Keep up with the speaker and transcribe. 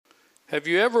Have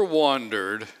you ever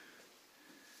wondered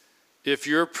if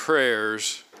your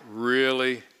prayers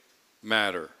really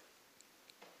matter?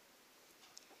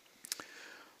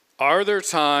 Are there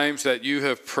times that you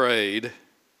have prayed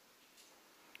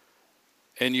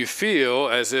and you feel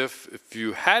as if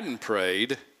you hadn't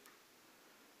prayed,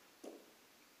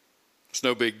 it's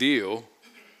no big deal,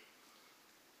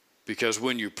 because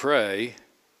when you pray,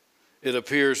 it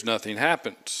appears nothing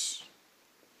happens?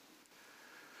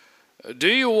 Do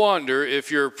you wonder if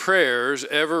your prayers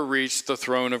ever reach the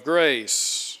throne of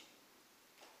grace?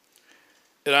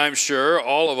 And I'm sure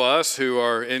all of us who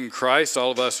are in Christ, all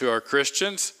of us who are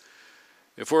Christians,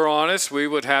 if we're honest, we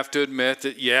would have to admit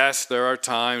that yes, there are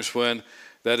times when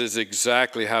that is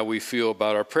exactly how we feel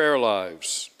about our prayer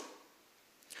lives.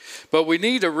 But we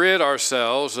need to rid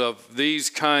ourselves of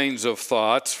these kinds of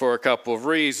thoughts for a couple of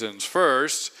reasons.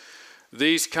 First,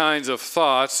 these kinds of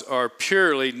thoughts are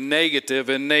purely negative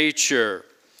in nature.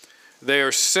 They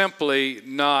are simply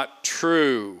not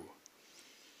true.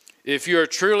 If you are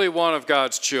truly one of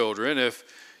God's children, if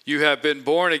you have been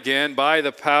born again by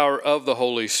the power of the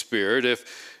Holy Spirit,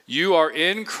 if you are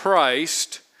in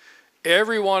Christ,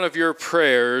 every one of your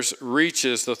prayers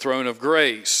reaches the throne of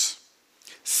grace.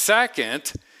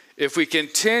 Second, if we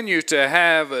continue to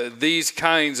have these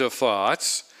kinds of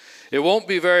thoughts, it won't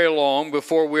be very long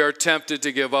before we are tempted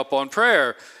to give up on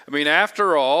prayer. I mean,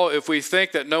 after all, if we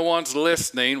think that no one's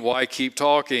listening, why keep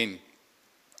talking?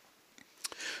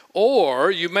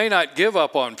 Or you may not give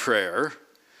up on prayer.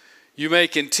 You may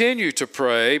continue to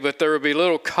pray, but there will be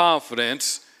little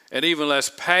confidence and even less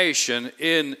passion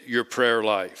in your prayer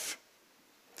life.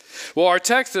 Well, our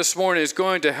text this morning is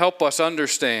going to help us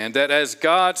understand that as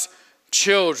God's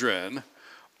children,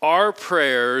 our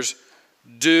prayers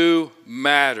do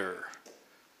matter,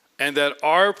 and that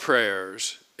our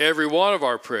prayers, every one of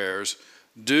our prayers,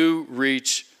 do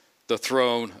reach the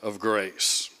throne of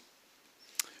grace.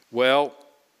 Well,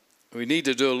 we need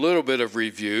to do a little bit of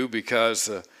review because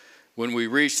when we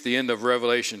reached the end of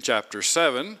Revelation chapter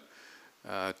 7,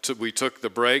 we took the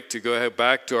break to go ahead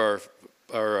back to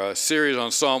our series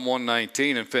on Psalm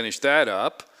 119 and finish that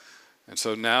up. And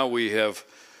so now we have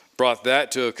brought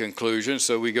that to a conclusion,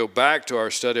 so we go back to our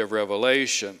study of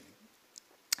Revelation.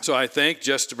 So I think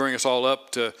just to bring us all up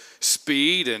to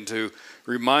speed and to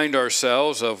remind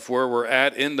ourselves of where we're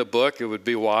at in the book, it would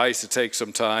be wise to take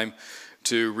some time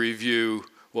to review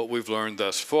what we've learned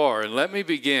thus far. And let me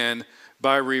begin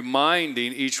by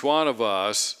reminding each one of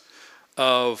us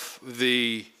of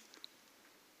the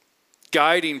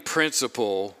guiding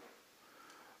principle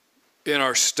in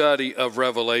our study of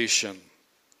Revelation.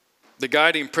 The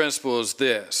guiding principle is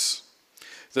this: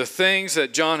 the things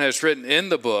that John has written in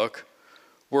the book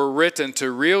were written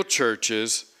to real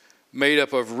churches made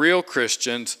up of real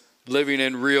Christians living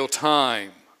in real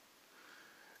time.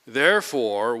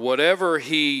 Therefore, whatever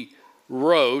he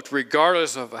wrote,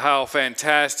 regardless of how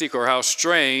fantastic or how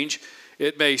strange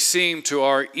it may seem to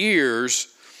our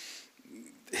ears,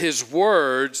 his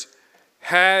words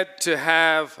had to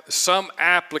have some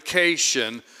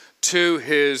application to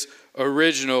his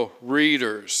original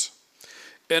readers.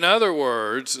 In other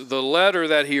words, the letter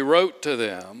that he wrote to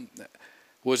them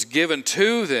was given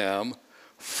to them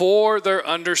for their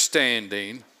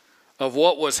understanding of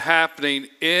what was happening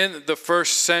in the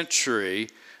first century,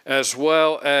 as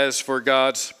well as for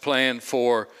God's plan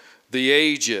for the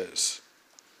ages.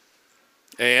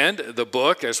 And the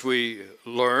book, as we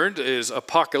learned, is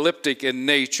apocalyptic in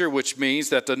nature, which means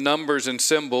that the numbers and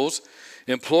symbols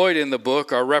employed in the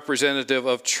book are representative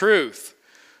of truth.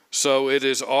 So it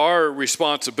is our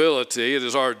responsibility, it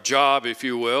is our job, if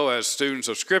you will, as students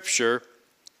of Scripture,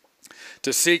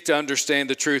 to seek to understand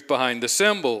the truth behind the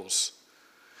symbols.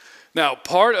 Now,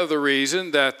 part of the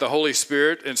reason that the Holy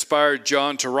Spirit inspired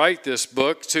John to write this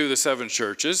book to the seven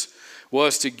churches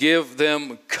was to give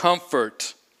them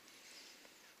comfort.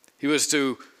 He was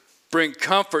to bring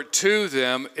comfort to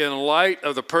them in light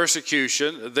of the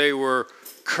persecution they were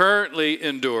currently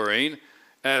enduring,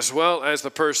 as well as the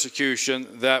persecution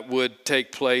that would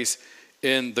take place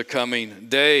in the coming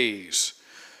days.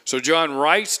 So John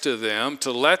writes to them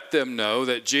to let them know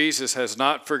that Jesus has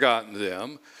not forgotten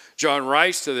them. John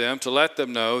writes to them to let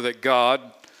them know that God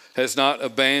has not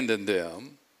abandoned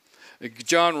them.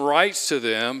 John writes to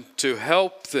them to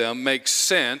help them make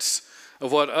sense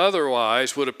of what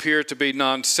otherwise would appear to be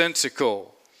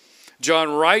nonsensical.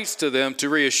 John writes to them to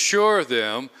reassure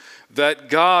them that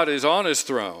God is on his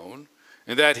throne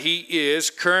and that he is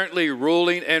currently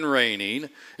ruling and reigning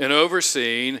and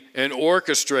overseeing and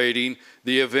orchestrating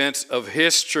the events of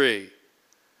history.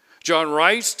 John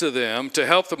writes to them to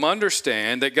help them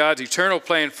understand that God's eternal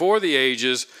plan for the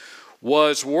ages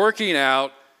was working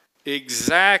out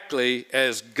exactly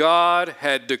as God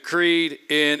had decreed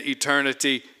in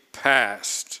eternity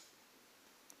past.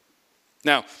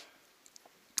 Now,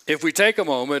 if we take a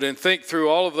moment and think through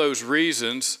all of those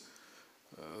reasons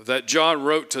that John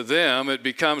wrote to them, it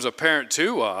becomes apparent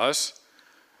to us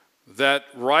that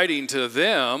writing to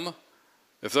them,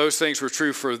 if those things were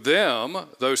true for them,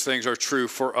 those things are true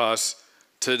for us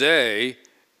today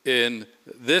in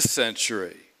this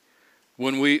century.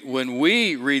 When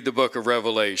we read the book of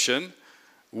Revelation,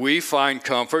 we find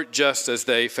comfort just as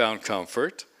they found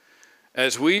comfort.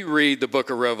 As we read the book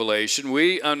of Revelation,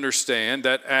 we understand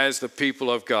that as the people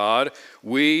of God,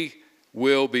 we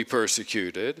will be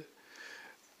persecuted.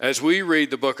 As we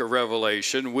read the book of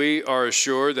Revelation, we are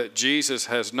assured that Jesus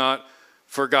has not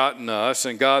forgotten us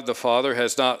and God the Father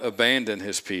has not abandoned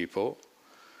his people.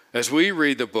 As we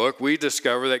read the book, we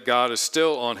discover that God is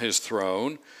still on his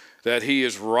throne, that he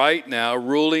is right now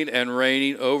ruling and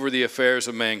reigning over the affairs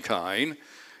of mankind,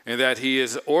 and that he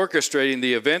is orchestrating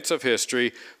the events of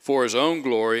history for his own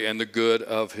glory and the good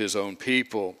of his own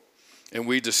people. And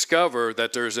we discover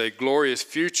that there's a glorious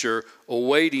future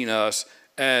awaiting us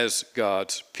as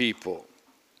God's people.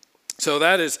 So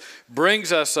that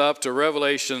brings us up to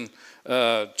Revelation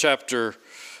chapter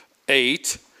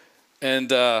 8.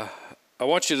 And I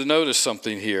want you to notice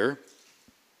something here.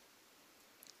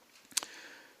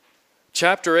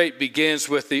 Chapter 8 begins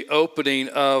with the opening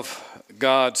of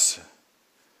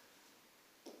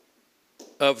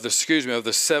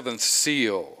the seventh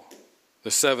seal.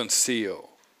 The seventh seal.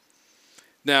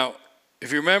 Now,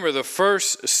 if you remember, the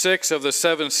first 6 of the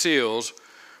 7 seals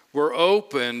were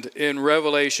opened in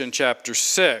Revelation chapter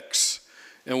 6.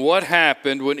 And what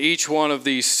happened when each one of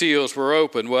these seals were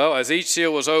opened? Well, as each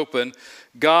seal was opened,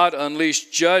 God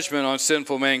unleashed judgment on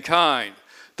sinful mankind.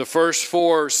 The first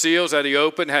 4 seals that he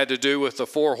opened had to do with the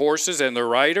 4 horses and their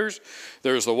riders.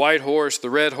 There was the white horse, the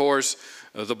red horse,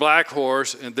 the black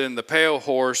horse, and then the pale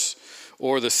horse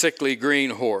or the sickly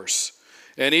green horse.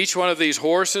 And each one of these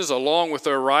horses, along with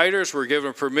their riders, were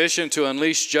given permission to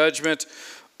unleash judgment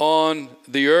on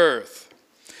the earth.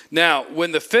 Now,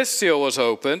 when the 5th seal was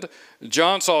opened,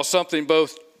 John saw something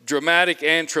both dramatic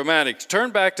and traumatic. Turn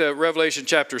back to Revelation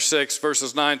chapter 6,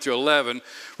 verses 9 through 11.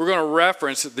 We're going to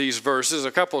reference these verses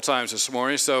a couple times this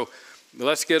morning, so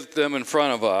let's get them in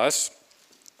front of us.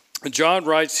 John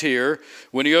writes here,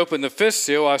 when he opened the 5th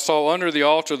seal, I saw under the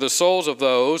altar the souls of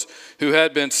those who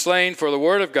had been slain for the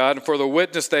word of God and for the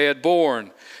witness they had borne.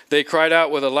 They cried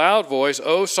out with a loud voice,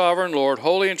 O sovereign Lord,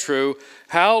 holy and true,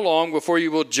 how long before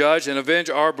you will judge and avenge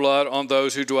our blood on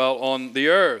those who dwell on the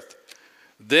earth?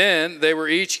 Then they were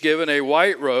each given a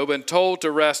white robe and told to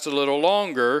rest a little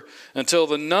longer until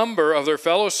the number of their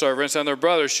fellow servants and their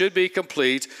brothers should be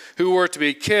complete, who were to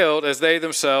be killed as they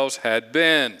themselves had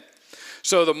been.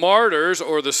 So the martyrs,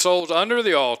 or the souls under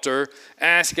the altar,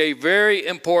 ask a very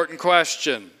important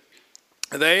question.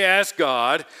 They ask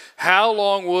God, how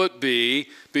long will it be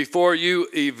before you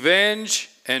avenge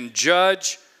and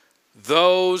judge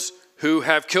those who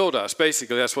have killed us?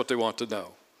 Basically, that's what they want to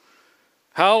know.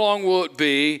 How long will it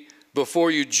be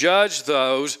before you judge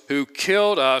those who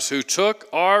killed us, who took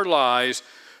our lives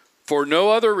for no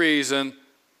other reason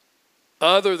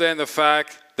other than the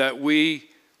fact that we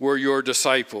were your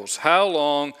disciples? How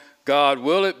long, God,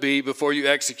 will it be before you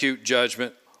execute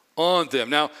judgment on them?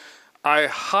 Now, I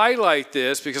highlight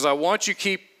this because I want you to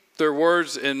keep their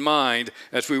words in mind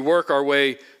as we work our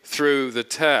way through the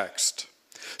text.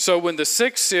 So when the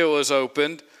 6th seal is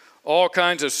opened, all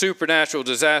kinds of supernatural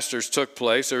disasters took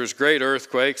place. There was great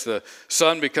earthquakes. The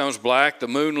sun becomes black. The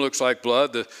moon looks like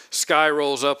blood. The sky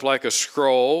rolls up like a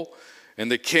scroll.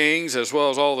 And the kings, as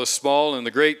well as all the small and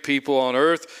the great people on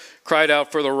earth, cried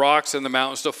out for the rocks and the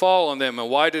mountains to fall on them. And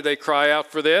why did they cry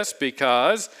out for this?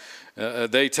 Because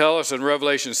they tell us in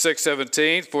Revelation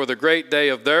 6:17, for the great day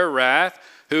of their wrath.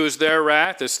 Who is their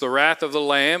wrath? It's the wrath of the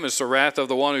Lamb. It's the wrath of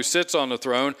the one who sits on the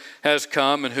throne has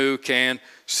come, and who can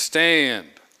stand?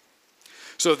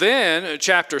 So then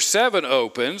chapter 7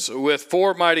 opens with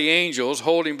 4 mighty angels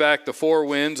holding back the 4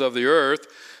 winds of the earth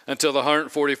until the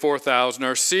 144,000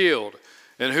 are sealed.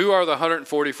 And who are the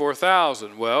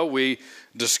 144,000? Well, we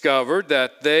discovered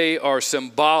that they are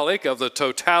symbolic of the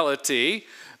totality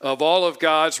of all of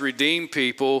God's redeemed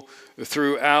people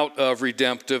throughout of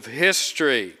redemptive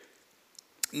history.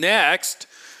 Next,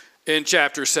 in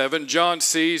chapter 7, John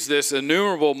sees this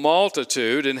innumerable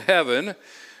multitude in heaven,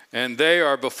 and they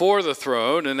are before the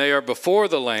throne, and they are before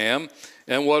the Lamb.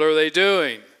 And what are they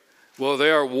doing? Well,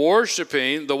 they are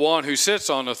worshiping the one who sits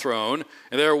on the throne,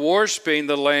 and they are worshiping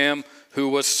the Lamb who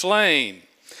was slain.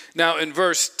 Now, in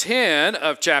verse 10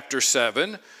 of chapter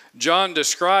 7, John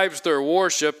describes their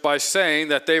worship by saying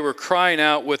that they were crying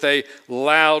out with a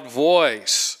loud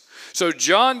voice. So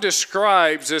John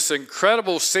describes this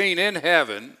incredible scene in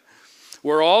heaven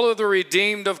where all of the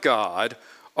redeemed of God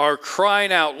are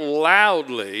crying out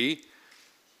loudly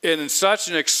in such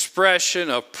an expression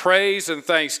of praise and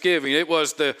thanksgiving. It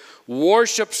was the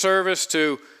worship service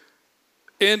to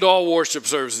end all worship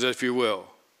services, if you will.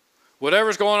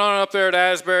 Whatever's going on up there at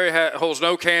Asbury holds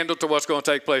no candle to what's going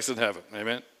to take place in heaven.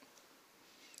 Amen?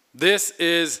 This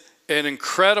is an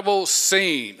incredible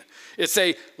scene. It's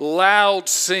a loud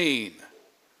scene.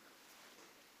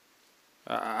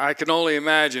 I can only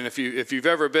imagine if you've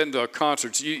ever been to a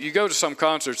concert. You go to some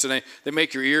concerts and they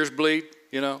make your ears bleed,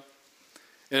 and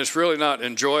it's really not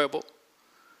enjoyable.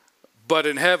 But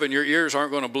in heaven, your ears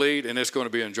aren't going to bleed, and it's going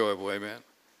to be enjoyable, amen?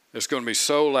 It's going to be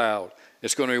so loud.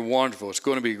 It's going to be wonderful. It's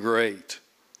going to be great.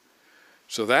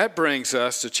 So that brings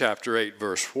us to chapter 8,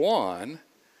 verse 1.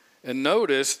 And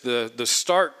notice the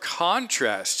stark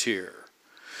contrast here.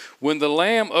 When the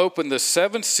Lamb opened the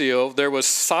seventh seal, there was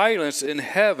silence in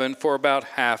heaven for about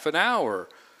half an hour.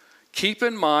 Keep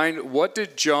in mind, what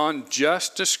did John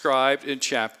just describe in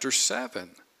chapter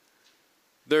 7?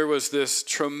 There was this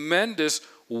tremendous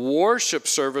worship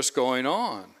service going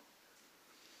on.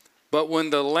 But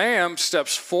when the Lamb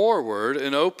steps forward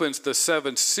and opens the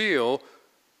seventh seal,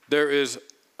 there is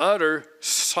utter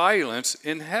silence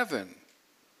in heaven.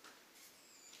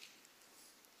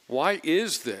 Why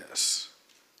is this?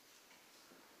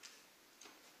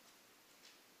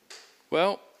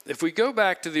 Well, if we go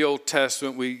back to the Old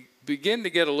Testament, we begin to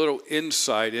get a little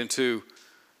insight into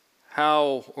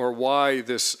how or why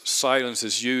this silence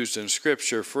is used in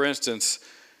Scripture. For instance,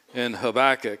 in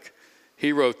Habakkuk,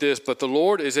 he wrote this, "But the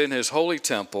Lord is in his holy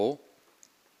temple.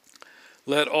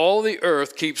 Let all the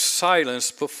earth keep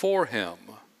silence before him."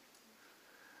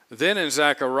 Then in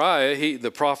Zechariah,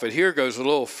 the prophet here goes a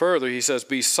little further. He says,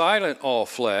 "Be silent, all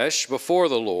flesh, before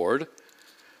the Lord,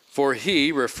 for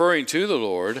he," referring to the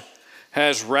Lord,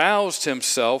 "has roused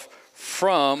himself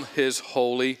from his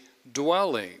holy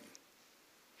dwelling."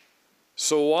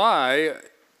 So why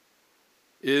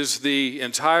is the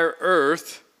entire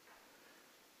earth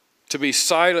to be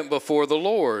silent before the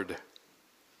Lord?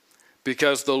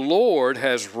 Because the Lord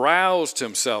has roused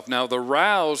himself. Now the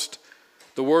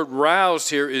word roused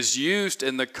here is used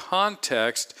in the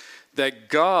context that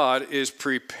God is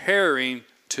preparing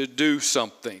to do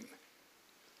something.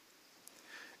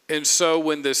 And so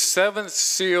when the seventh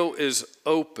seal is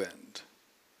opened,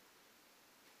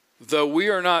 though we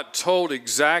are not told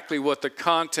exactly what the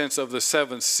contents of the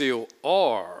seventh seal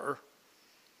are,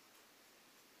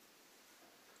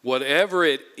 whatever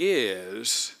it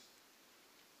is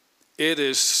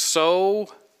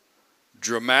so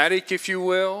dramatic, if you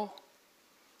will.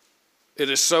 It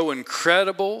is so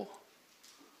incredible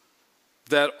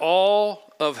that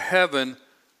all of heaven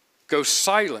goes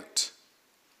silent.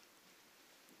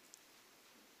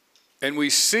 And we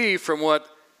see from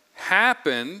what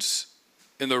happens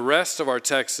in the rest of our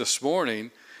text this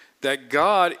morning that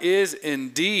God is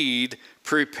indeed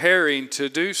preparing to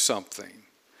do something.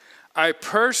 I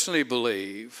personally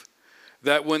believe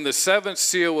that when the seventh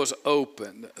seal was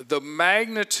opened, the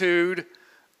magnitude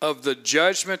of the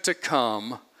judgment to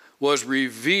come was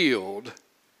revealed,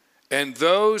 and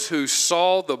those who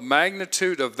saw the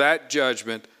magnitude of that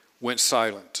judgment went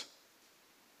silent.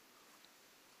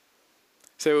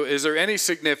 So is there any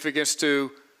significance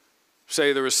to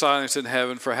say there was silence in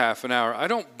heaven for half an hour? I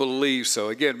don't believe so.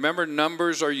 Again, remember,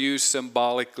 numbers are used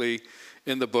symbolically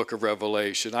in the book of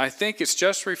Revelation. I think it's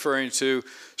just referring to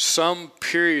some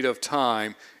period of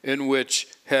time in which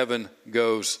heaven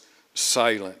goes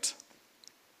silent.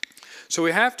 So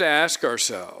we have to ask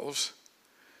ourselves,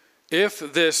 if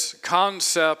this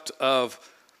concept of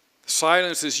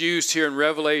silence is used here in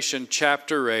Revelation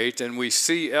chapter 8, and we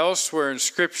see elsewhere in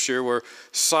Scripture where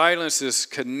silence is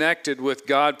connected with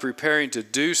God preparing to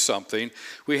do something,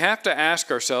 we have to ask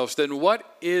ourselves, then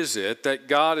what is it that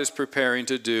God is preparing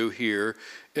to do here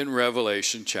in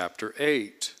Revelation chapter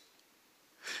 8?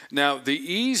 Now, the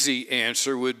easy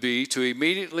answer would be to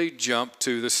immediately jump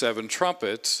to the seven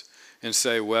trumpets and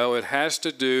say, well, it has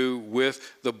to do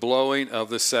with the blowing of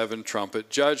the seven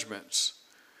trumpet judgments.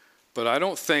 But I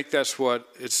don't think that's what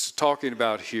it's talking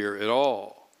about here at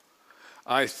all.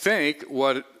 I think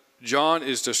what John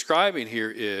is describing here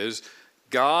is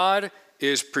God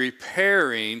is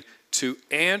preparing to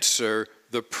answer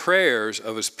the prayers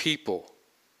of his people.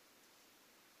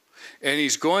 And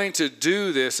he's going to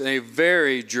do this in a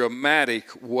very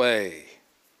dramatic way.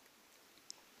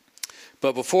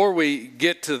 But before we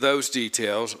get to those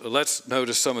details, let's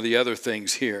notice some of the other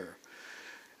things here.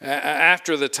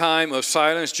 After the time of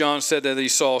silence, John said that he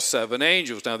saw 7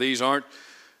 angels. Now, these aren't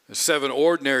 7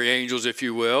 ordinary angels, if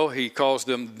you will. He calls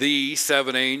them the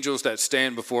 7 angels that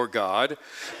stand before God.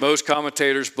 Most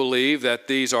commentators believe that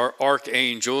these are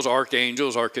archangels.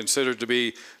 Archangels are considered to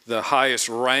be the highest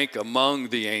rank among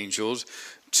the angels.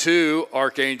 2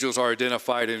 archangels are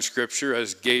identified in Scripture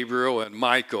as Gabriel and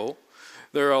Michael.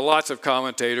 There are lots of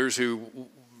commentators who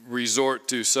resort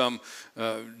to some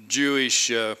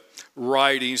Jewish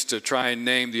writings to try and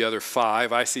name the other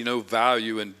 5. I see no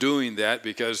value in doing that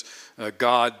because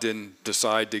God didn't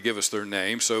decide to give us their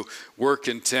name. So we're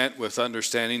content with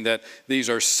understanding that these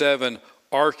are 7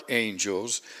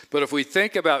 archangels. But if we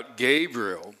think about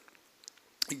Gabriel,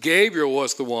 Gabriel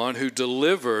was the one who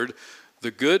delivered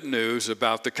the good news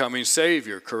about the coming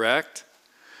Savior, correct?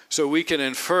 So we can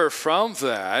infer from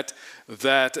that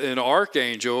an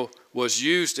archangel was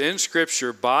used in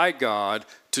Scripture by God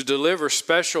to deliver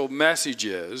special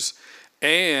messages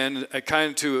and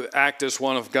kind of to act as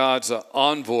one of God's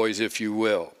envoys, if you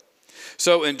will.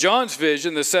 So in John's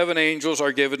vision, the 7 angels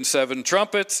are given 7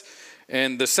 trumpets,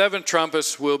 and the 7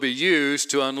 trumpets will be used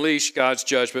to unleash God's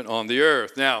judgment on the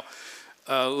earth. Now,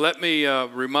 let me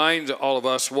remind all of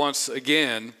us once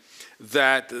again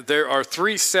that there are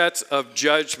 3 sets of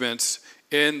judgments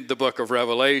in the book of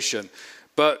Revelation.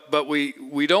 But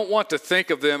we don't want to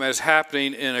think of them as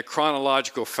happening in a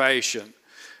chronological fashion.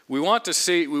 We want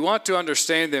to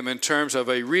understand them in terms of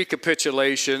a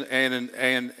recapitulation and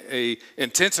a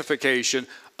intensification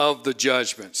of the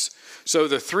judgments. So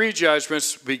the 3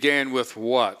 judgments began with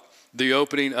what? The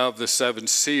opening of the 7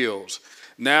 seals.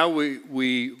 Now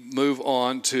we move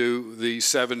on to the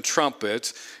 7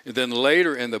 trumpets, and then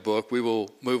later in the book we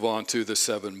will move on to the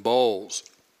 7 bowls.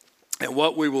 And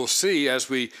what we will see as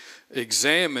we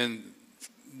examine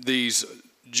these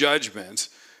judgments,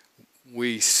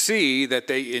 we see that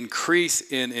they increase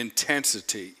in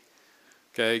intensity.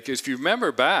 Okay, because if you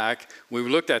remember back, when we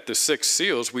looked at the 6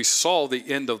 seals, we saw the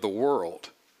end of the world.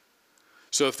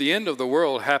 So if the end of the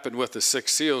world happened with the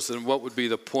 6 seals, then what would be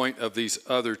the point of these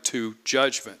other 2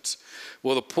 judgments?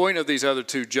 Well, the point of these other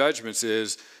 2 judgments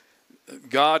is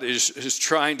God is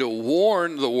trying to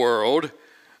warn the world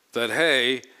that,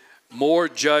 hey, more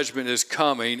judgment is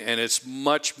coming, and it's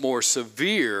much more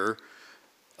severe.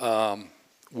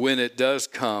 When it does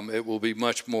come, it will be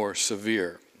much more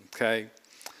severe, okay?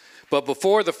 But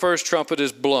before the first trumpet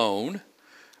is blown,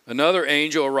 another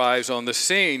angel arrives on the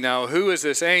scene. Now, who is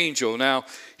this angel? Now,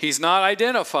 he's not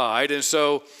identified, and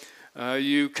so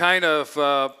you kind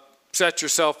of set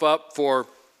yourself up for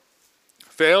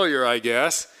failure, I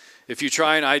guess, if you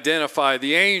try and identify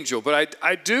the angel. But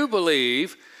I do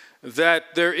believe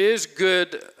that there is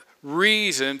good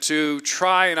reason to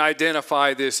try and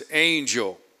identify this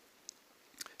angel.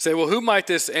 Say, well, who might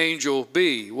this angel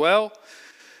be? Well,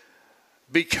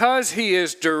 because he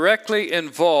is directly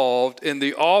involved in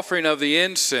the offering of the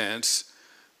incense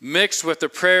mixed with the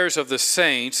prayers of the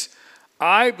saints,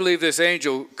 I believe this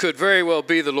angel could very well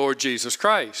be the Lord Jesus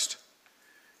Christ.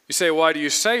 You say, why do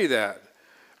you say that?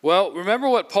 Well, remember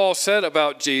what Paul said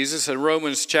about Jesus in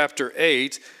Romans chapter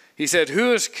 8. He said,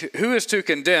 who is to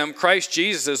condemn? Christ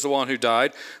Jesus is the one who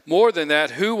died. More than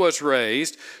that, who was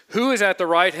raised? Who is at the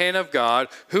right hand of God?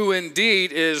 Who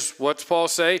indeed is, what's Paul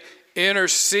say?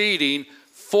 Interceding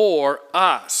for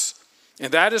us.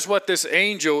 And that is what this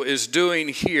angel is doing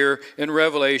here in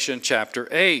Revelation chapter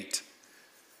 8.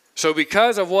 So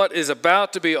because of what is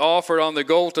about to be offered on the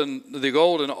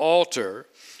golden altar,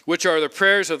 which are the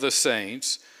prayers of the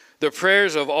saints, the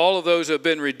prayers of all of those who have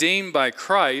been redeemed by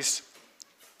Christ,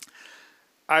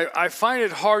 I find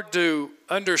it hard to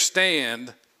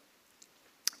understand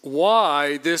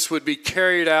why this would be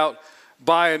carried out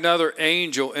by another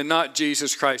angel and not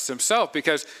Jesus Christ himself,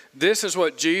 because this is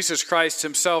what Jesus Christ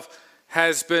himself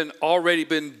has already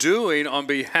been doing on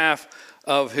behalf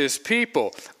of his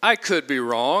people. I could be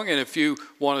wrong, and if you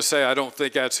want to say I don't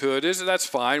think that's who it is, that's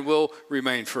fine. We'll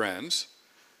remain friends.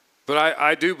 But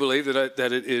I do believe that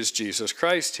it is Jesus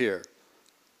Christ here.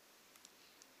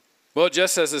 Well,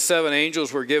 just as the 7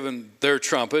 angels were given their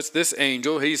trumpets, this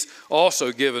angel, he's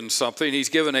also given something. He's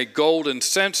given a golden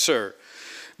censer.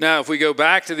 Now, if we go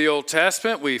back to the Old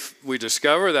Testament, we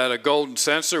discover that a golden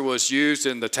censer was used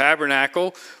in the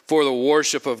tabernacle for the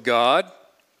worship of God.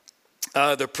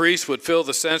 The priest would fill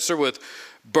the censer with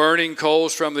burning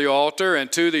coals from the altar,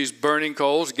 and to these burning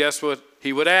coals, guess what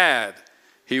he would add?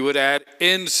 He would add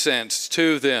incense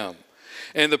to them.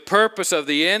 And the purpose of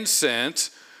the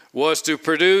incense was to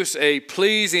produce a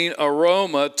pleasing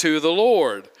aroma to the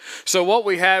Lord. So what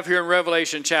we have here in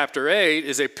Revelation chapter 8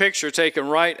 is a picture taken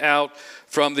right out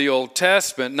from the Old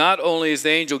Testament. Not only is the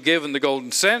angel given the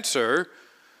golden censer,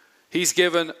 He's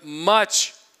given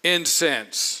much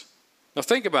incense. Now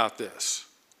think about this.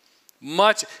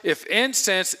 If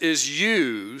incense is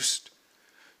used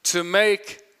to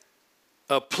make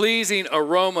a pleasing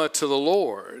aroma to the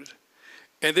Lord,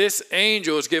 and this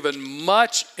angel is given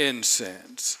much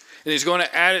incense, and he's going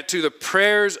to add it to the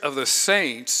prayers of the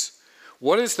saints,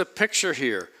 what is the picture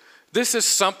here? This is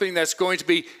something that's going to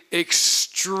be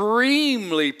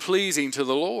extremely pleasing to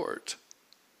the Lord.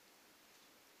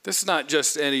 This is not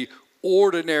just any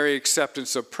ordinary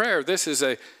acceptance of prayer. This is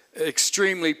an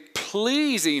extremely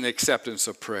pleasing acceptance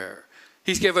of prayer.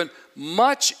 He's given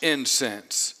much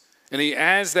incense, and he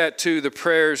adds that to the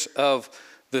prayers of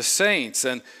the saints.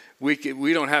 And we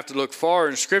don't have to look far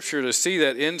in Scripture to see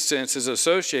that incense is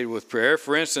associated with prayer.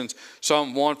 For instance,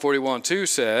 Psalm 141:2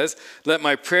 says, "Let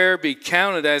my prayer be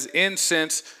counted as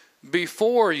incense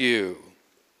before you."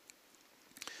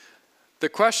 The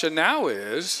question now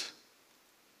is,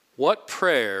 what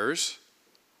are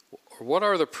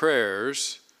the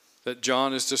prayers that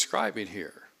John is describing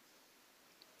here?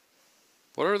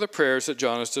 What are the prayers that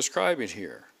John is describing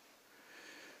here?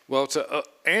 Well, to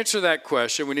answer that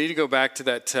question, we need to go back to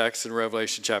that text in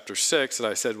Revelation chapter 6 that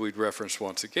I said we'd reference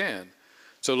once again.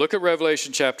 So look at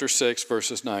Revelation chapter 6,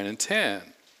 verses 9 and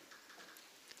 10.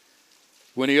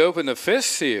 "When he opened the fifth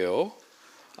seal,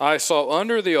 I saw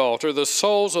under the altar the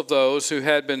souls of those who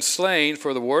had been slain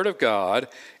for the word of God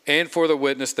and for the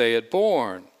witness they had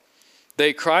borne.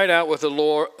 They cried out with a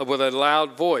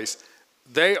loud voice."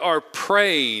 They are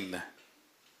praying.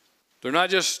 They're not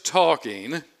just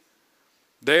talking.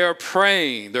 They are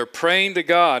praying. They're praying to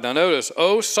God. Now notice,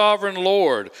 "O sovereign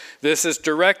Lord," this is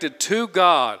directed to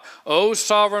God. "O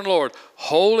sovereign Lord,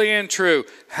 holy and true,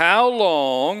 how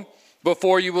long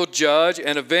before you will judge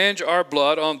and avenge our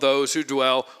blood on those who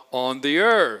dwell on the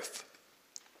earth?"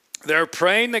 They're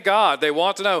praying to God. They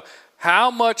want to know, how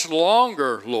much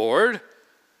longer, Lord?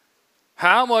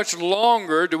 How much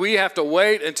longer do we have to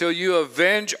wait until you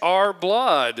avenge our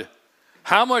blood?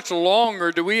 How much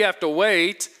longer do we have to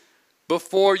wait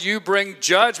before you bring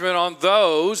judgment on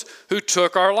those who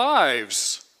took our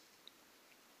lives?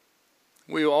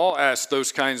 We all ask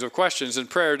those kinds of questions in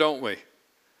prayer, don't we?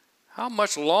 How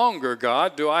much longer,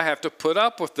 God, do I have to put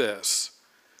up with this?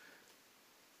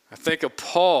 I think of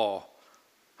Paul.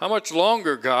 How much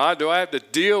longer, God, do I have to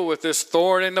deal with this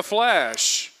thorn in the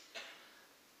flesh?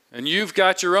 And you've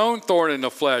got your own thorn in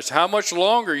the flesh. How much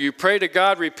longer? You pray to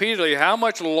God repeatedly. How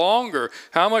much longer?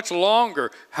 How much longer?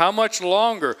 How much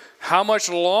longer? How much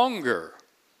longer?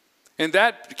 And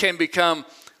that can become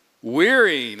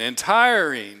wearying and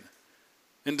tiring.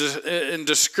 And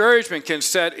discouragement can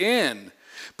set in.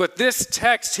 But this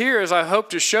text here, as I hope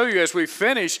to show you as we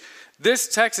finish, this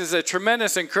text is a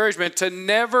tremendous encouragement to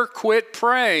never quit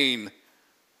praying.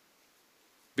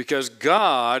 Because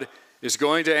God is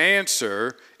going to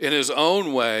answer in his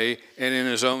own way and in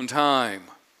his own time.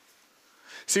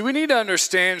 See, we need to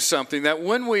understand something, that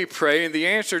when we pray and the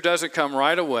answer doesn't come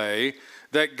right away,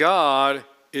 that God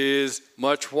is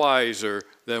much wiser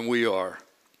than we are.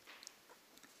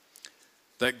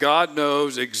 That God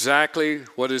knows exactly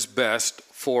what is best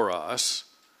for us.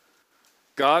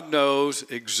 God knows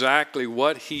exactly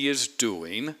what he is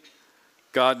doing.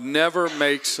 God never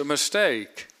makes a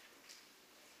mistake.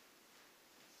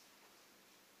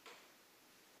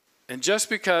 And just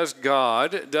because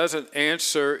God doesn't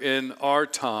answer in our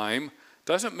time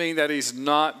doesn't mean that he's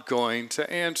not going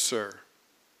to answer.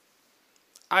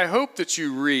 I hope that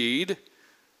you read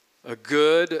a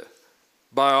good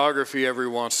biography every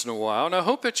once in a while, and I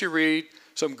hope that you read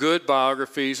some good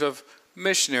biographies of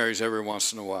missionaries every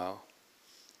once in a while.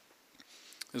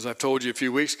 As I've told you a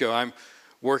few weeks ago, I'm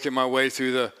working my way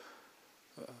through the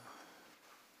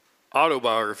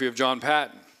autobiography of John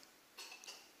Patton.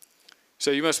 So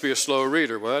you must be a slow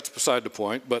reader. Well, that's beside the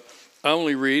point, but I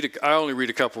only read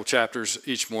a couple chapters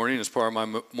each morning as part of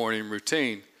my morning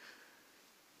routine.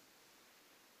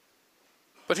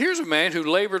 But here's a man who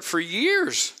labored for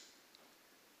years.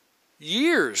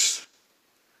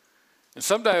 And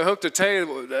someday I hope to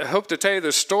tell you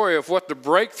the story of what the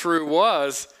breakthrough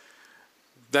was,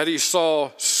 that he saw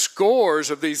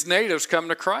scores of these natives come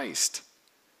to Christ.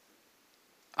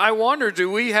 I wonder,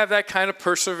 do we have that kind of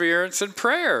perseverance in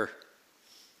prayer?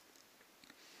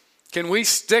 Can we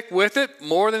stick with it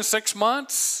more than 6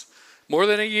 months? More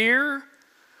than a year?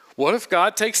 What if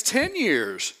God takes 10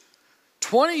 years,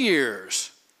 20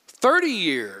 years, 30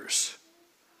 years?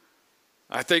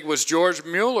 I think it was George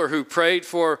Mueller who prayed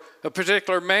for a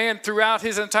particular man throughout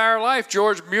his entire life.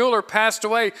 George Mueller passed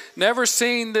away, never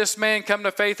seen this man come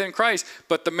to faith in Christ.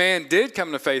 But the man did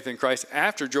come to faith in Christ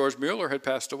after George Mueller had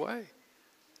passed away.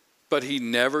 But he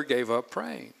never gave up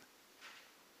praying.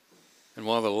 And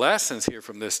one of the lessons here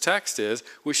from this text is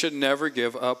we should never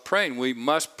give up praying. We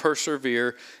must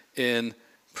persevere in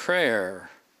prayer.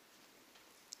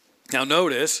 Now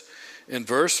notice in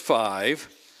verse 5,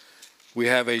 we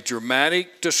have a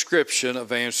dramatic description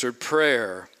of answered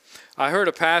prayer. I heard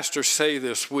a pastor say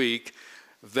this week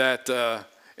that,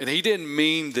 and he didn't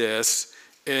mean this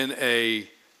in a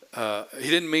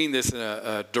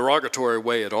derogatory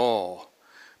way at all,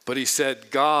 but he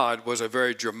said God was a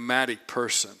very dramatic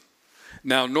person.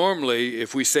 Now, normally,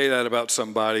 if we say that about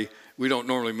somebody, we don't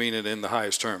normally mean it in the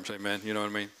highest terms. Amen. You know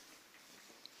what I mean?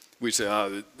 We say,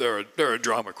 oh, they're a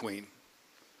drama queen.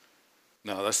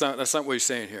 No, that's not what he's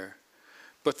saying here.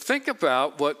 But think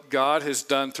about what God has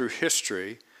done through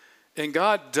history, and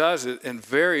God does it in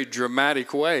very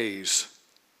dramatic ways.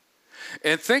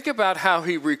 And think about how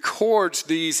he records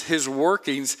his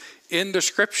workings in the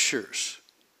scriptures.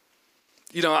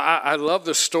 You know, I love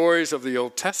the stories of the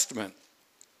Old Testament.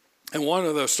 And one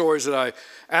of the stories that I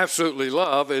absolutely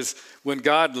love is when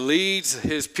God leads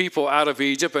his people out of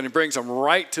Egypt and he brings them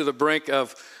right to the brink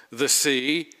of the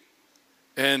sea,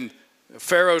 and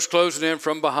Pharaoh's closing in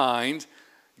from behind.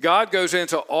 God goes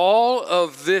into all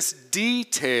of this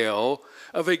detail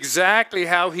of exactly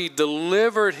how he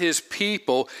delivered his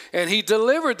people, and he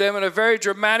delivered them in a very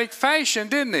dramatic fashion,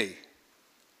 didn't he?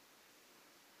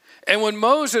 And when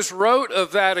Moses wrote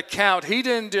of that account, he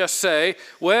didn't just say,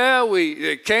 well,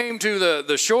 we came to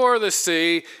the shore of the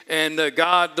sea, and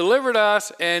God delivered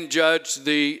us and judged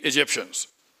the Egyptians.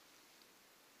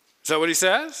 Is that what he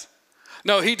says?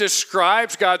 No, he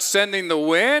describes God sending the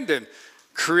wind and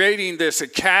creating this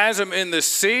chasm in the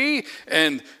sea,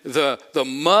 and the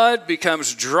mud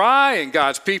becomes dry, and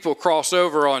God's people cross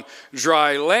over on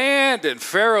dry land, and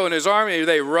Pharaoh and his army,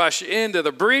 they rush into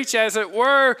the breach, as it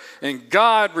were, and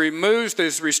God removes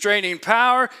this restraining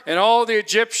power, and all the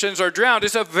Egyptians are drowned.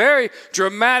 It's a very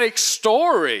dramatic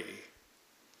story.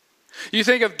 You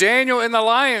think of Daniel in the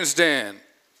lion's den.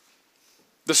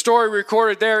 The story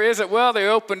recorded there isn't, well, they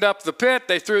opened up the pit,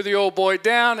 they threw the old boy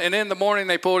down, and in the morning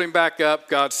they pulled him back up,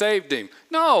 God saved him.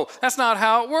 No, that's not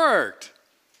how it worked.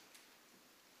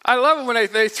 I love it when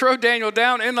they throw Daniel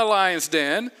down in the lion's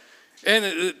den,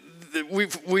 and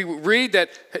we read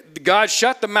that God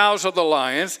shut the mouths of the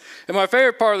lions. And my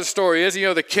favorite part of the story is,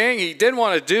 the king, he didn't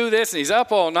want to do this, and he's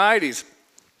up all night, he's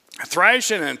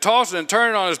thrashing and tossing and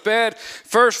turning on his bed.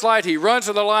 First light, he runs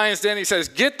to the lion's den. He says,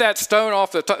 get that stone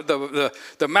off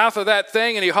the mouth of that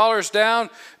thing. And he hollers down,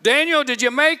 Daniel, did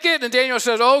you make it? And Daniel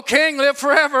says, oh, king, live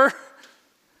forever.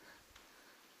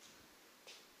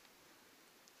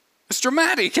 It's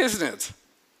dramatic, isn't it?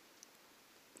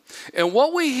 And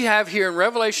what we have here in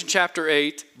Revelation chapter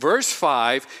 8, verse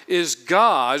 5, is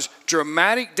God's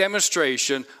dramatic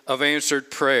demonstration of answered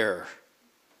prayer.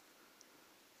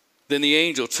 Then the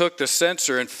angel took the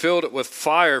censer and filled it with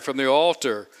fire from the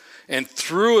altar and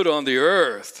threw it on the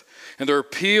earth. And there were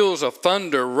peals of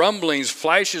thunder, rumblings,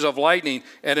 flashes of lightning,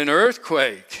 and an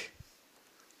earthquake.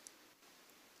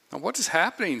 Now, what is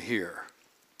happening here?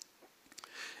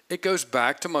 It goes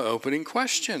back to my opening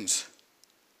questions.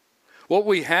 What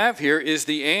we have here is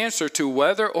the answer to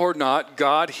whether or not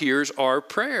God hears our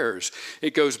prayers.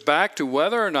 It goes back to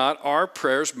whether or not our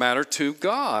prayers matter to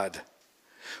God.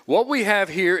 What we have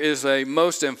here is a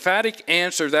most emphatic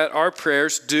answer that our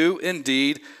prayers do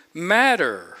indeed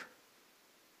matter.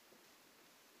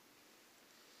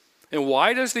 And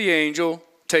why does the angel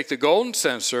take the golden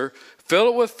censer, fill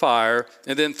it with fire,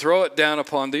 and then throw it down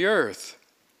upon the earth?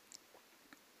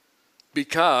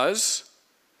 Because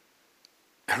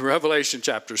in Revelation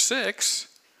chapter 6,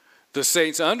 the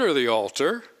saints under the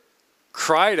altar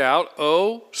cried out,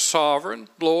 O sovereign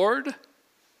Lord,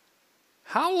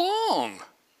 how long?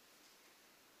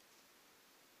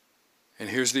 And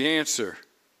here's the answer.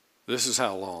 This is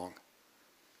how long.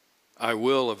 I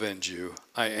will avenge you.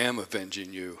 I am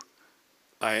avenging you.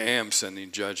 I am sending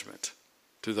judgment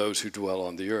to those who dwell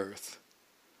on the earth.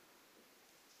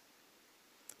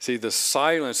 See, the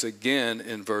silence again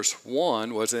in verse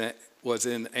 1 was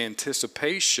in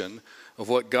anticipation of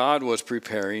what God was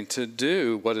preparing to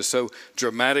do, what is so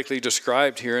dramatically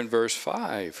described here in verse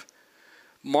 5.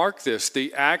 Mark this,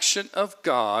 the action of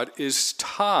God is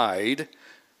tied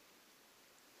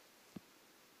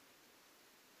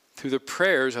to the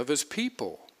prayers of his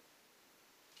people.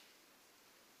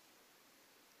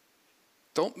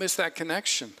 Don't miss that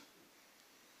connection.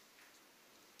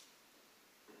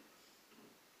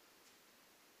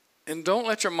 And don't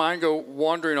let your mind go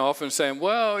wandering off and saying,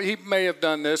 well, he may have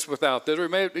done this without this. Or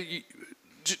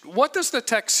what does the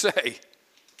text say?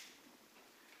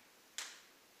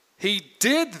 He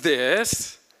did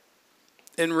this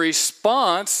in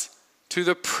response to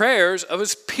the prayers of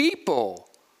his people.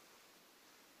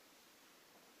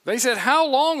 They said, how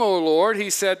long, O Lord? He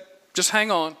said, just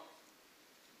hang on.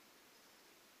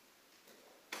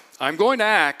 I'm going to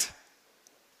act,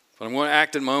 but I'm going to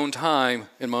act in my own time,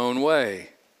 in my own way.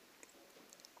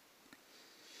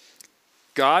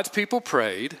 God's people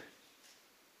prayed.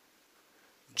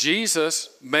 Jesus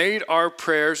made our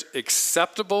prayers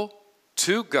acceptable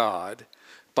to God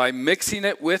by mixing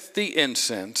it with the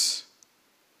incense.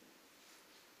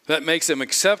 That makes them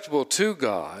acceptable to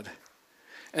God.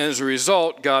 And as a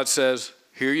result, God says,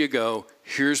 here you go.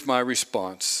 Here's my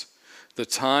response. The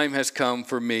time has come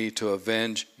for me to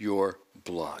avenge your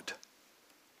blood.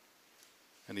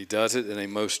 And he does it in a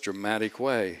most dramatic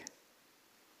way.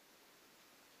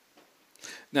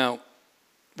 Now,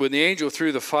 when the angel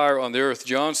threw the fire on the earth,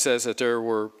 John says that there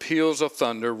were peals of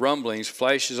thunder, rumblings,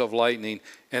 flashes of lightning,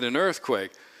 and an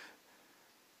earthquake.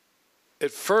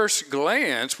 At first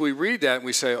glance, we read that and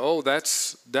we say, oh,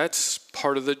 that's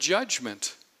part of the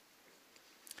judgment.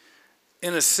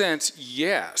 In a sense,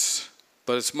 yes,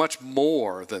 but it's much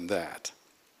more than that.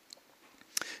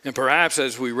 And perhaps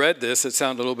as we read this, it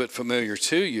sounded a little bit familiar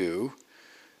to you,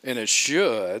 and it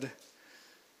should.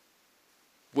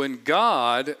 When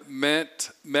God met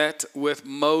with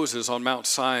Moses on Mount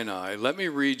Sinai, let me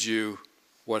read you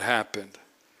what happened.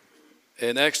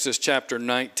 In Exodus chapter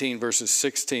 19, verses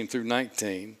 16 through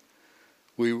 19,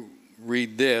 we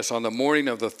read this. On the morning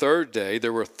of the third day,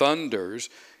 there were thunders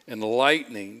and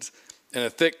lightnings and a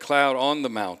thick cloud on the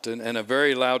mountain and a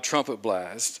very loud trumpet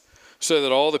blast, so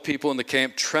that all the people in the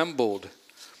camp trembled.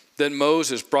 Then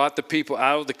Moses brought the people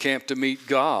out of the camp to meet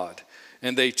God,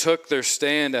 and they took their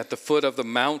stand at the foot of the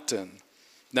mountain.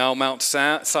 Now Mount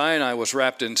Sinai was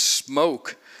wrapped in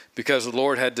smoke because the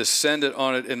Lord had descended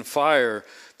on it in fire.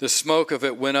 The smoke of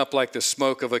it went up like the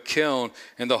smoke of a kiln,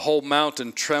 and the whole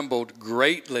mountain trembled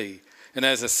greatly. And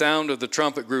as the sound of the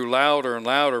trumpet grew louder and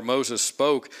louder, Moses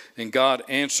spoke, and God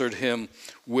answered him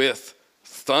with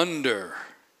thunder.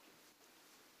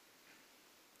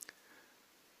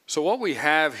 So what we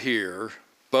have here,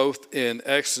 both in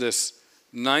Exodus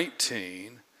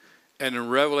 19 and in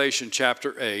Revelation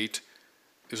chapter 8,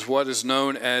 is what is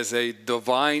known as a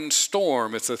divine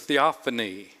storm. It's a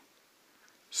theophany.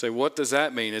 Say, what does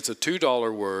that mean? It's a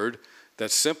 $2 word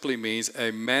that simply means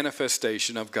a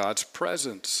manifestation of God's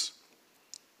presence.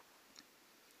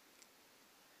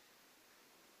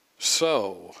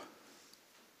 So,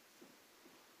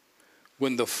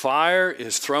 when the fire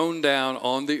is thrown down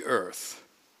on the earth,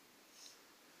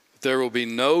 there will be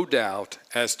no doubt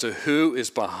as to who is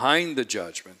behind the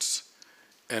judgments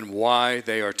and why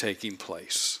they are taking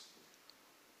place.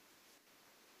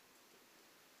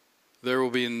 There will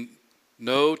be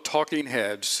no talking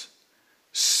heads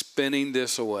spinning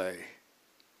this away.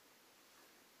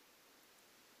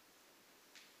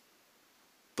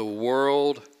 The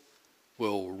world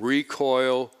will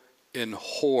recoil in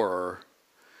horror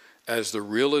as the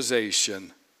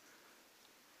realization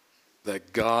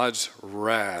that God's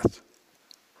wrath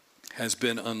has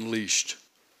been unleashed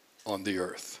on the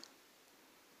earth.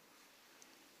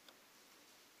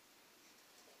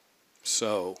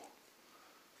 So,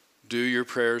 do your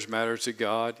prayers matter to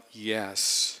God?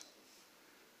 Yes.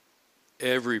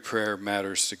 Every prayer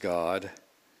matters to God.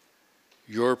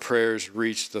 Your prayers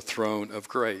reach the throne of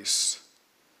grace.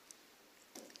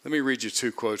 Let me read you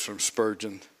 2 quotes from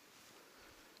Spurgeon.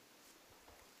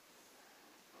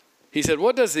 He said,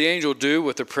 what does the angel do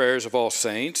with the prayers of all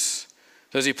saints?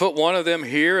 Does he put one of them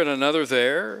here and another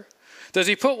there? Does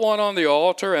he put one on the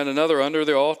altar and another under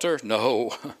the altar?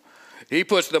 No. He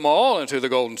puts them all into the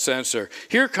golden censer.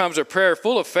 Here comes a prayer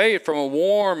full of faith from a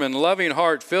warm and loving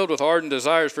heart filled with ardent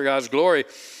desires for God's glory.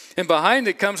 And behind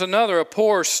it comes another, a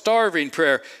poor, starving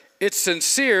prayer. It's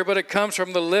sincere, but it comes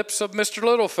from the lips of Mr.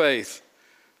 Little Faith.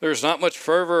 There's not much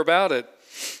fervor about it,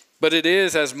 but it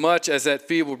is as much as that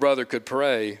feeble brother could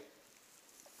pray.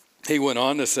 He went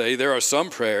on to say, there are some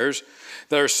prayers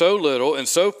that are so little and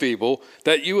so feeble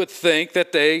that you would think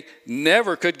that they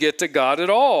never could get to God at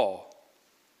all.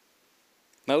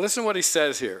 Now listen to what he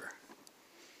says here.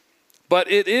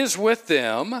 But it is with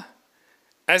them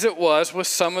as it was with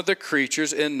some of the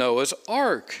creatures in Noah's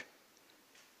ark.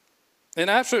 And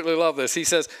I absolutely love this. He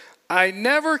says, I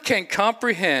never can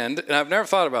comprehend, and I've never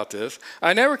thought about this,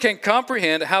 I never can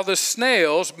comprehend how the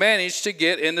snails managed to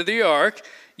get into the ark,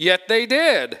 yet they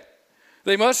did.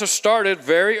 They must have started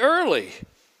very early.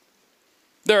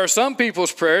 There are some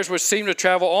people's prayers which seem to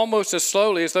travel almost as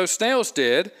slowly as those snails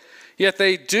did, yet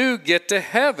they do get to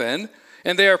heaven,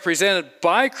 and they are presented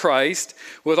by Christ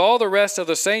with all the rest of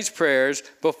the saints' prayers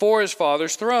before his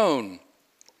Father's throne.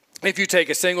 If you take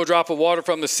a single drop of water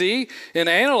from the sea and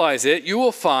analyze it, you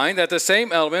will find that the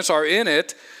same elements are in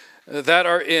it that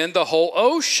are in the whole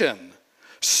ocean.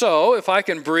 So, if I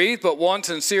can breathe but one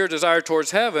sincere desire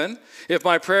towards heaven, if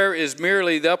my prayer is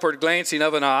merely the upward glancing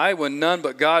of an eye when none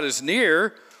but God is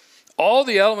near, all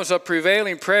the elements of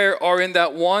prevailing prayer are in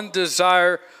that one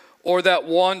desire or that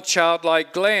one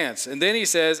childlike glance. And then he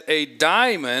says, a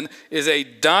diamond is a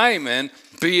diamond,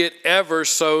 be it ever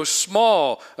so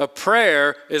small. A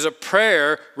prayer is a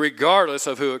prayer regardless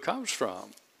of who it comes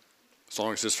from. As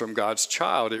long as it's from God's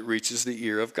child, it reaches the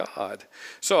ear of God.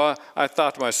 So I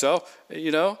thought to myself,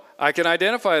 I can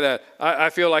identify that. I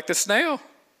feel like the snail.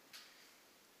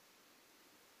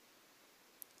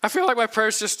 I feel like my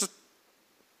prayers just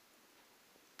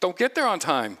don't get there on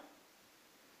time.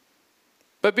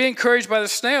 But be encouraged by the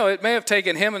snail. It may have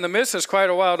taken him and the missus quite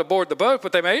a while to board the boat,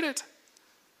 but they made it.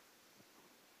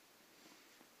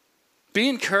 Be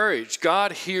encouraged.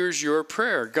 God hears your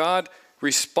prayer. God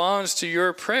responds to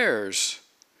your prayers.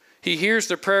 He hears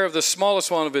the prayer of the smallest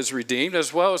one of his redeemed,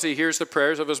 as well as he hears the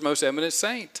prayers of his most eminent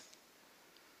saint.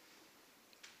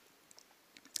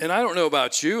 And I don't know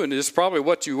about you, and it's probably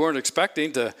what you weren't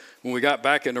expecting when we got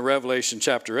back into Revelation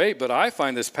chapter 8, but I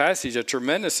find this passage a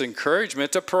tremendous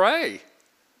encouragement to pray.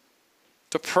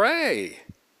 To pray.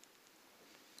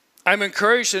 I'm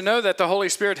encouraged to know that the Holy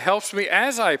Spirit helps me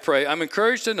as I pray. I'm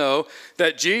encouraged to know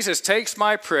that Jesus takes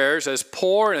my prayers, as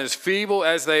poor and as feeble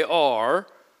as they are,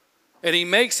 and he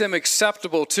makes them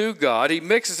acceptable to God. He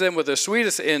mixes them with the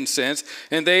sweetest incense,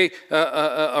 and they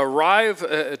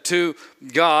arrive to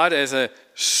God as a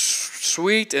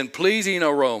sweet and pleasing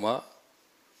aroma.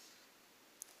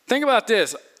 Think about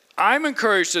this. I'm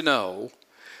encouraged to know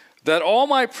that all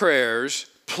my prayers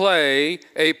play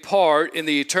a part in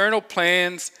the eternal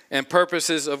plans and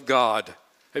purposes of God.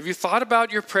 Have you thought about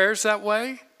your prayers that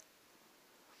way?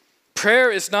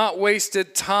 Prayer is not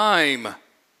wasted time.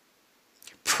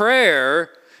 Prayer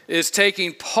is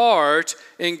taking part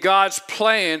in God's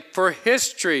plan for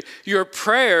history. Your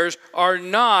prayers are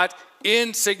not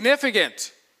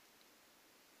insignificant.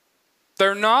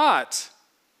 They're not.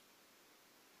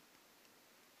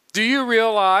 Do you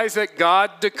realize that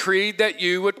God decreed that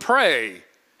you would pray?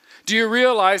 Do you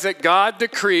realize that God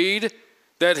decreed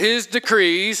that his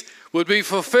decrees would be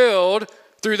fulfilled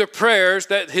through the prayers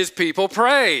that his people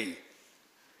pray?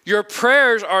 Your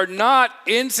prayers are not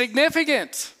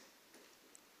insignificant.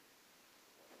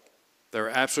 They're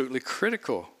absolutely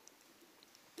critical.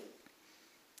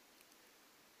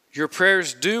 Your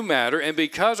prayers do matter, and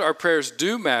because our prayers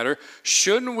do matter,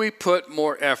 shouldn't we put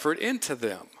more effort into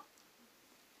them?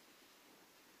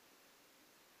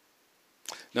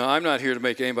 Now, I'm not here to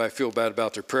make anybody feel bad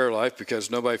about their prayer life,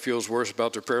 because nobody feels worse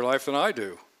about their prayer life than I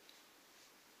do.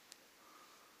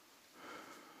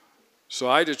 So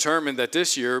I determined that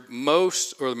this year,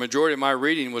 most or the majority of my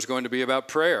reading was going to be about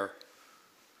prayer.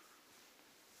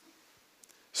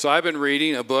 So I've been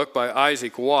reading a book by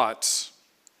Isaac Watts.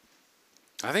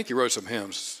 I think he wrote some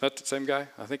hymns. Is that the same guy?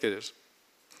 I think it is.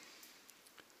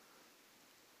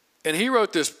 And he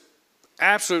wrote this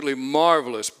absolutely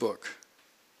marvelous book.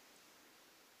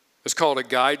 It's called A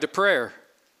Guide to Prayer.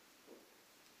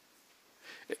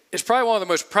 It's probably one of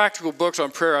the most practical books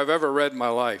on prayer I've ever read in my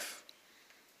life.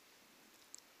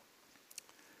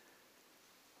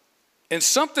 And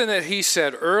something that he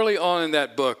said early on in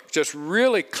that book just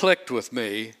really clicked with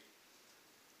me,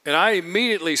 and I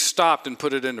immediately stopped and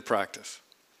put it into practice.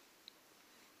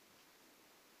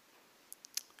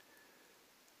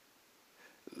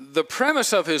 The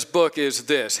premise of his book is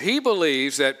this. He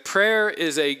believes that prayer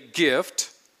is a gift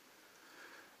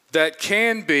that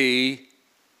can be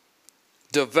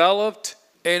developed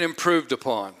and improved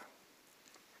upon.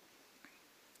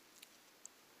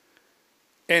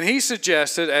 And he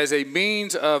suggested, as a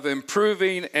means of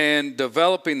improving and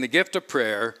developing the gift of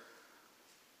prayer,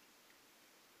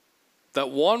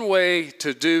 that one way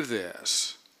to do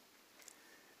this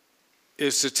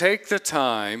is to take the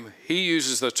time, he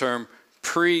uses the term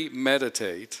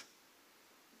premeditate,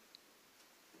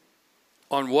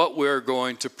 on what we're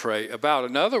going to pray about.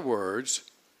 In other words,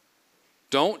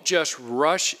 don't just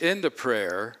rush into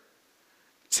prayer.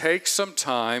 Take some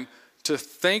time to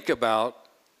think about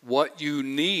what you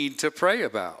need to pray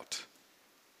about.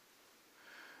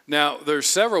 Now, there's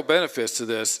several benefits to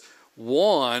this.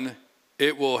 One,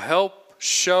 it will help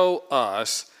show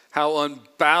us how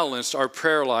unbalanced our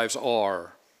prayer lives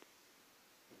are.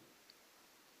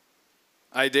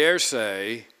 I dare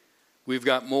say we've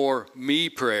got more me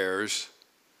prayers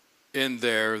in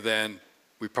there than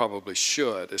we probably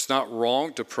should. It's not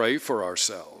wrong to pray for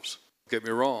ourselves. Don't get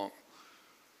me wrong.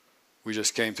 We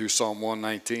just came through Psalm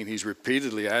 119. He's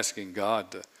repeatedly asking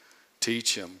God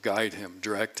teach him, guide him,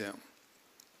 direct him,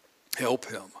 help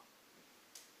him.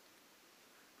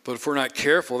 But if we're not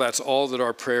careful, that's all that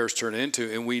our prayers turn into.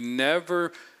 And we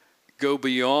never go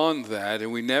beyond that,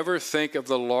 and we never think of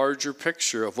the larger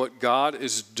picture of what God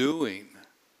is doing.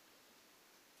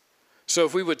 So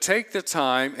if we would take the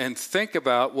time and think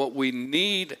about what we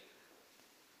need.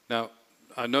 Now,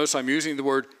 I notice I'm using the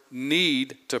word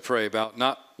need to pray about,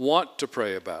 not want to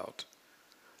pray about.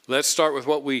 Let's start with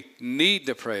what we need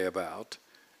to pray about,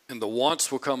 and the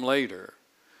wants will come later.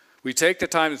 We take the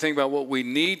time to think about what we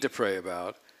need to pray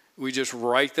about. We just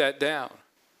write that down.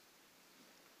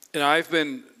 And I've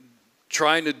been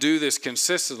trying to do this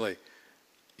consistently.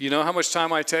 You know how much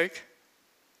time I take?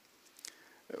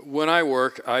 When I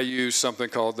work, I use something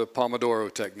called the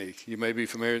Pomodoro technique. You may be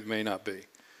familiar, it may not be.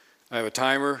 I have a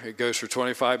timer. It goes for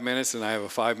 25 minutes, and I have a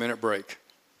 5-minute break.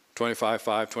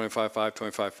 25-5, 25-5,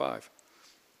 25-5.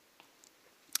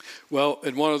 Well,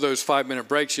 in one of those 5-minute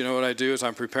breaks, you know what I do as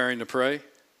I'm preparing to pray?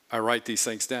 I write these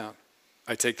things down.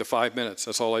 I take the 5 minutes.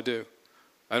 That's all I do.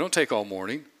 I don't take all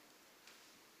morning.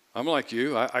 I'm like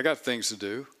you. I got things to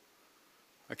do.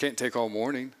 I can't take all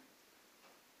morning.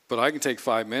 But I can take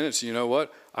 5 minutes. You know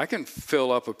what? I can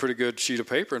fill up a pretty good sheet of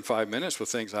paper in 5 minutes with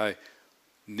things I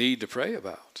need to pray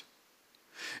about.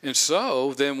 And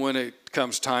so then when it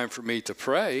comes time for me to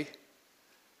pray,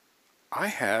 I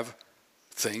have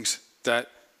things that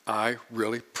I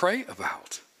really pray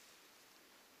about.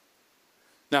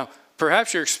 Now,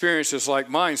 perhaps your experience is like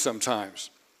mine sometimes.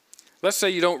 Let's say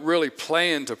you don't really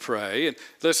plan to pray. And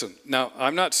listen, now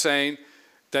I'm not saying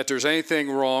that there's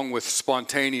anything wrong with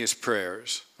spontaneous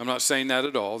prayers. I'm not saying that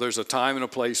at all. There's a time and a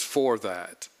place for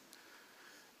that.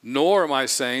 Nor am I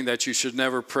saying that you should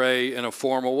never pray in a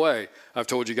formal way. I've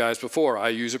told you guys before, I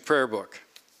use a prayer book.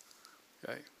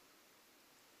 Okay?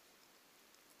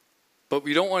 But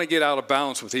we don't want to get out of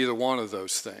balance with either one of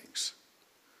those things.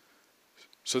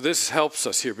 So this helps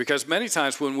us here, because many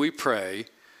times when we pray,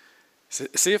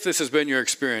 see if this has been your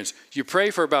experience. You pray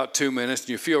for about 2 minutes and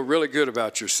you feel really good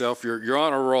about yourself. You're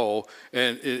on a roll,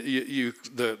 and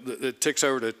it ticks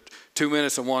over to 2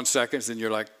 minutes and 1 second, and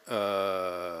you're like,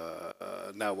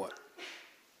 now what?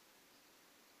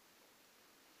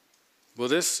 Well,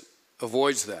 this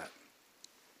avoids that.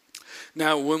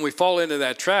 Now, when we fall into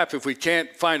that trap, if we can't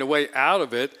find a way out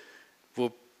of it,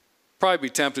 we'll probably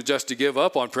be tempted just to give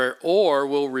up on prayer, or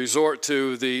we'll resort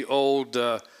to the old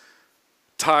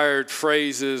tired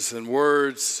phrases and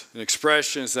words and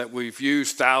expressions that we've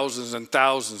used thousands and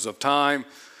thousands of times,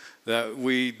 that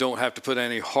we don't have to put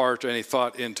any heart or any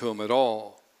thought into them at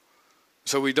all.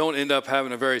 So we don't end up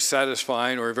having a very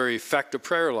satisfying or a very effective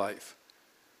prayer life.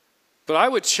 But I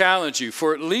would challenge you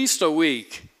for at least a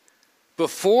week,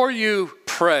 before you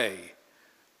pray,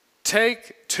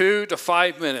 take 2 to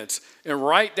 5 minutes and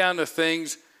write down the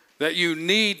things that you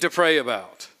need to pray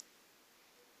about.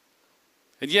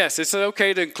 And yes, it's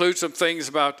okay to include some things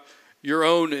about your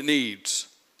own needs.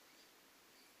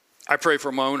 I pray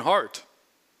for my own heart,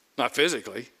 not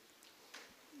physically.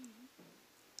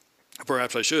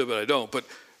 Perhaps I should, but I don't. But,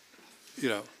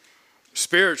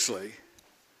 spiritually,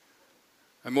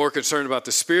 I'm more concerned about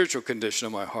the spiritual condition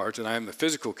of my heart than I am the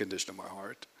physical condition of my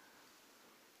heart.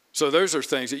 So those are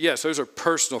things that, yes, those are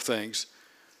personal things.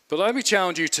 But let me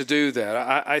challenge you to do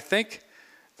that. I think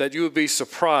that you would be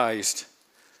surprised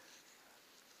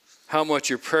how much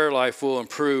your prayer life will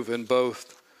improve in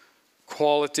both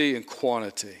quality and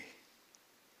quantity.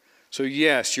 So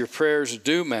yes, your prayers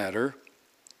do matter.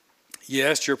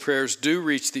 Yes, your prayers do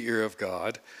reach the ear of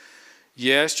God.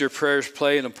 Yes, your prayers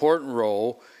play an important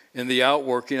role in the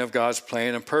outworking of God's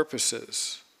plan and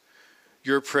purposes.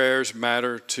 Your prayers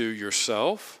matter to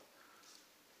yourself.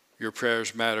 Your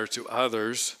prayers matter to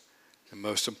others. And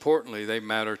most importantly, they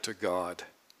matter to God.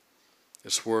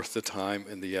 It's worth the time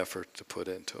and the effort to put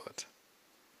into it.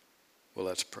 Well,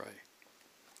 let's pray.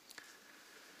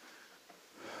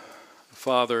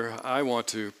 Father, I want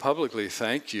to publicly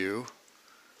thank you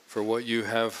for what you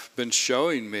have been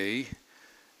showing me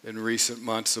in recent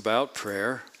months about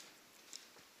prayer.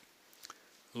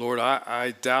 Lord,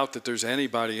 I doubt that there's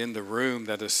anybody in the room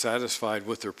that is satisfied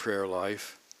with their prayer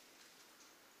life.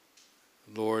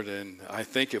 Lord, and I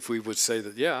think if we would say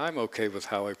that, yeah, I'm okay with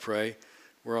how I pray,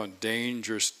 we're on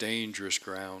dangerous, dangerous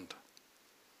ground.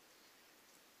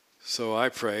 So I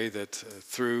pray that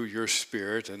through your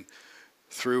Spirit and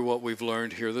through what we've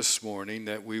learned here this morning,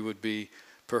 that we would be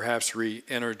perhaps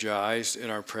re-energized in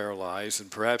our prayer lives,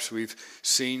 and perhaps we've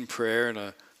seen prayer in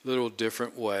a little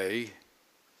different way,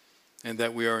 and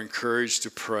that we are encouraged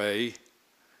to pray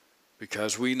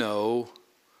because we know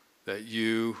that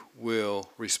you will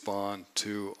respond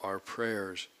to our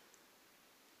prayers.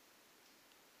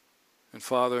 And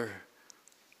Father,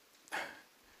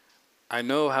 I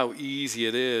know how easy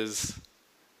it is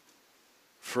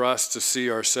for us to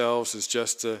see ourselves as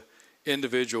just an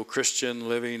individual Christian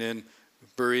living in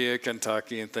Berea,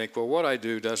 Kentucky, and think, well, what I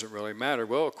do doesn't really matter.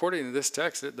 Well, according to this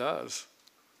text, it does.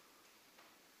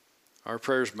 Our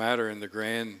prayers matter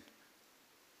in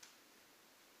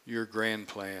your grand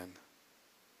plan.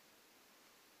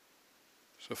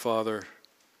 So, Father,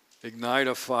 ignite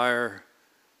a fire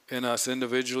in us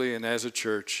individually and as a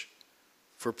church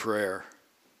for prayer.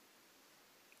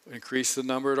 Increase the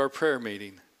number at our prayer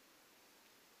meeting.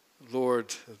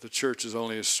 Lord, the church is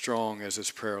only as strong as its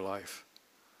prayer life.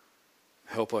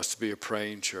 Help us to be a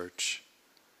praying church.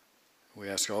 We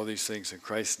ask all these things in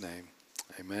Christ's name.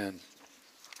 Amen.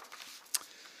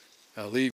 I'll leave